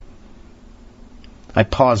I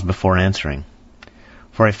paused before answering,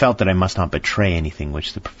 for I felt that I must not betray anything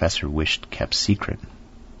which the professor wished kept secret.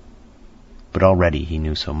 But already he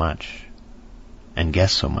knew so much, and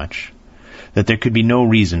guessed so much, that there could be no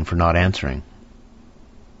reason for not answering.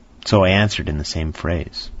 So I answered in the same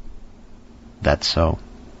phrase. That's so.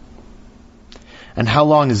 And how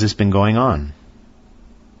long has this been going on?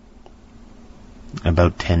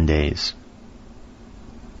 About 10 days.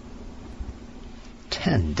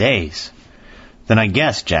 10 days? Then I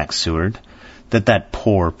guess, Jack Seward, that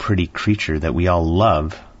poor, pretty creature that we all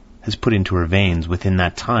love has put into her veins within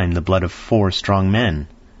that time the blood of 4 strong men.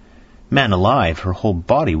 Man alive, her whole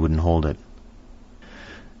body wouldn't hold it.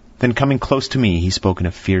 Then coming close to me, he spoke in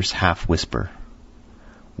a fierce half-whisper.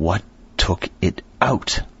 What took it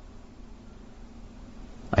out?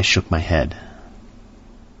 I shook my head.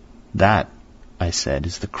 That, I said,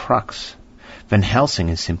 is the crux. Van Helsing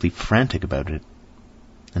is simply frantic about it,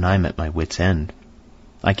 and I'm at my wit's end.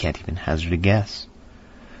 I can't even hazard a guess.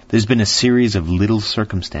 There's been a series of little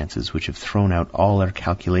circumstances which have thrown out all our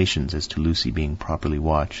calculations as to Lucy being properly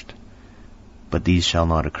watched. But these shall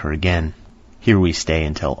not occur again. Here we stay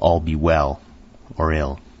until all be well, or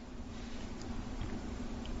ill.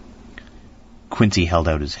 Quincy held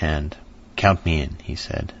out his hand. Count me in, he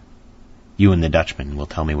said. You and the Dutchman will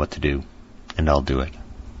tell me what to do, and I'll do it.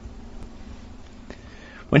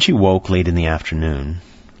 When she woke late in the afternoon,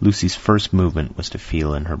 Lucy's first movement was to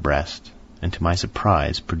feel in her breast, and to my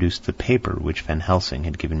surprise produced the paper which Van Helsing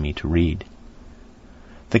had given me to read.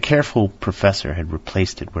 The careful professor had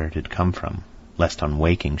replaced it where it had come from, lest on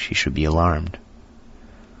waking she should be alarmed.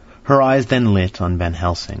 Her eyes then lit on Van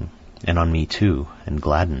Helsing, and on me too, and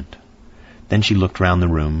gladdened. Then she looked round the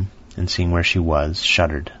room, and seeing where she was,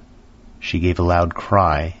 shuddered. She gave a loud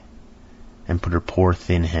cry, and put her poor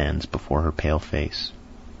thin hands before her pale face.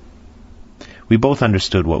 We both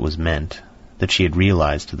understood what was meant, that she had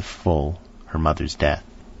realized to the full her mother's death.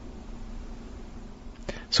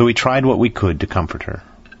 So we tried what we could to comfort her.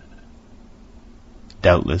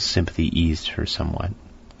 Doubtless sympathy eased her somewhat,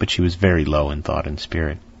 but she was very low in thought and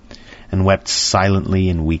spirit, and wept silently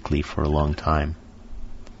and weakly for a long time.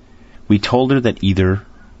 We told her that either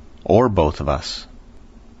or both of us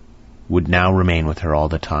would now remain with her all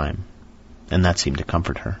the time, and that seemed to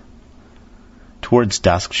comfort her. Towards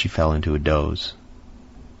dusk she fell into a doze.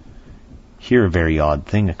 Here a very odd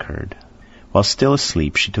thing occurred. While still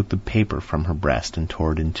asleep, she took the paper from her breast and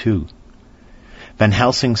tore it in two. Van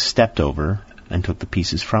Helsing stepped over and took the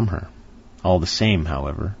pieces from her. All the same,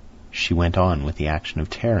 however, she went on with the action of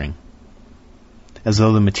tearing, as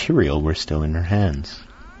though the material were still in her hands.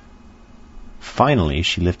 Finally,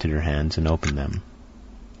 she lifted her hands and opened them,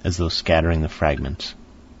 as though scattering the fragments.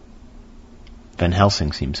 Van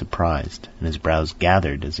Helsing seemed surprised, and his brows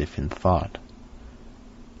gathered as if in thought.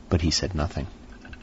 But he said nothing.